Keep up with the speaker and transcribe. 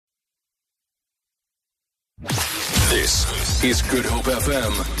This is Good Hope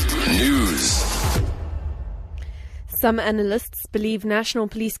FM News. Some analysts believe National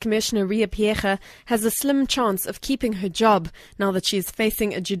Police Commissioner Riah Phiyega has a slim chance of keeping her job now that she is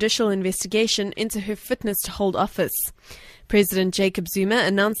facing a judicial investigation into her fitness to hold office. President Jacob Zuma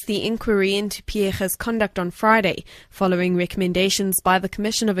announced the inquiry into Phiyega's conduct on Friday, following recommendations by the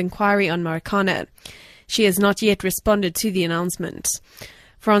Commission of Inquiry on Marikana. She has not yet responded to the announcement.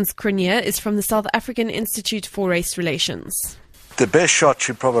 Frans Krunier is from the South African Institute for Race Relations. The best shot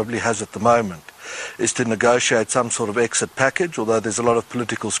she probably has at the moment is to negotiate some sort of exit package, although there's a lot of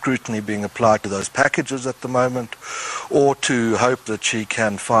political scrutiny being applied to those packages at the moment, or to hope that she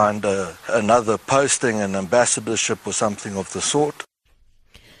can find another posting, an ambassadorship or something of the sort.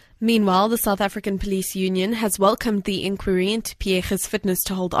 Meanwhile, the South African Police Union has welcomed the inquiry into Phiyega's fitness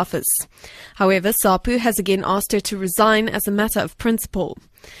to hold office. However, SAPU has again asked her to resign as a matter of principle.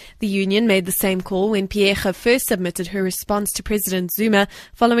 The union made the same call when Phiyega first submitted her response to President Zuma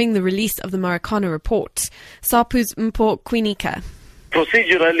following the release of the Marikana report. SAPU's Mpho Kwinika.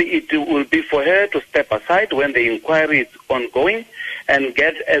 Procedurally, it will be for her to step aside when the inquiry is ongoing and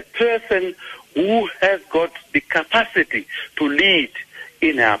get a person who has got the capacity to lead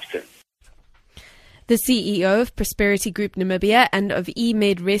in absence. The CEO of Prosperity Group Namibia and of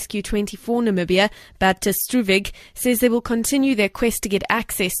eMed Rescue 24 Namibia, Baptist Struvig, says they will continue their quest to get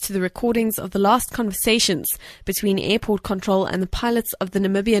access to the recordings of the last conversations between airport control and the pilots of the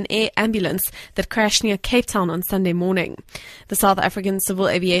Namibian air ambulance that crashed near Cape Town on Sunday morning. The South African Civil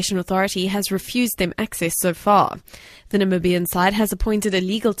Aviation Authority has refused them access so far. The Namibian side has appointed a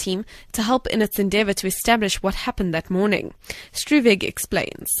legal team to help in its endeavour to establish what happened that morning. Struvig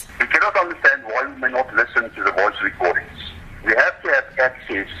explains. We cannot understand why we may not listen to the voice recordings. We have to have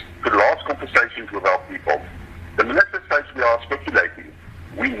access to the last conversations with our people. The minister says we are speculating.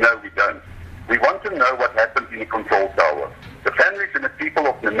 We know we don't. We want to know what happened in the control tower. The families and the people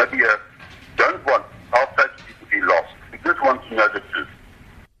of Namibia don't want our safety to be lost. We just want to know the truth.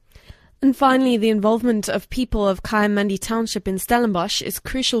 And finally, the involvement of people of Kayamandi Township in Stellenbosch is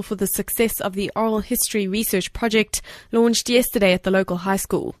crucial for the success of the oral history research project launched yesterday at the local high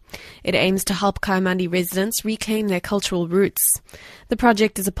school. It aims to help Kayamandi residents reclaim their cultural roots. The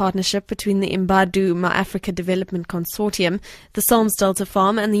project is a partnership between the Imbadu Ma-Africa Development Consortium, the Salms Delta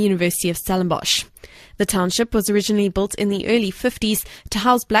Farm and the University of Stellenbosch. The township was originally built in the early 50s to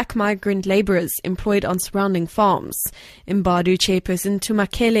house black migrant labourers employed on surrounding farms. Imbadu chairperson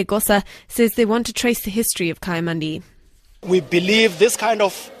Tumakele Gosa says they want to trace the history of Kayamandi. We believe this kind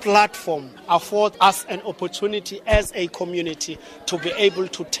of platform affords us an opportunity as a community to be able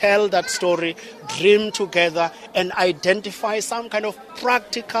to tell that story, dream together, and identify some kind of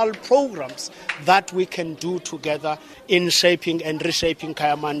practical programs that we can do together in shaping and reshaping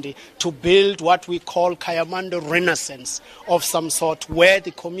Kayamandi to build what we call Kayamandi Renaissance of some sort, where the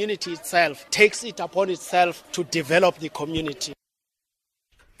community itself takes it upon itself to develop the community.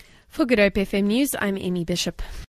 For Good Hope FM News, I'm Amy Bishop.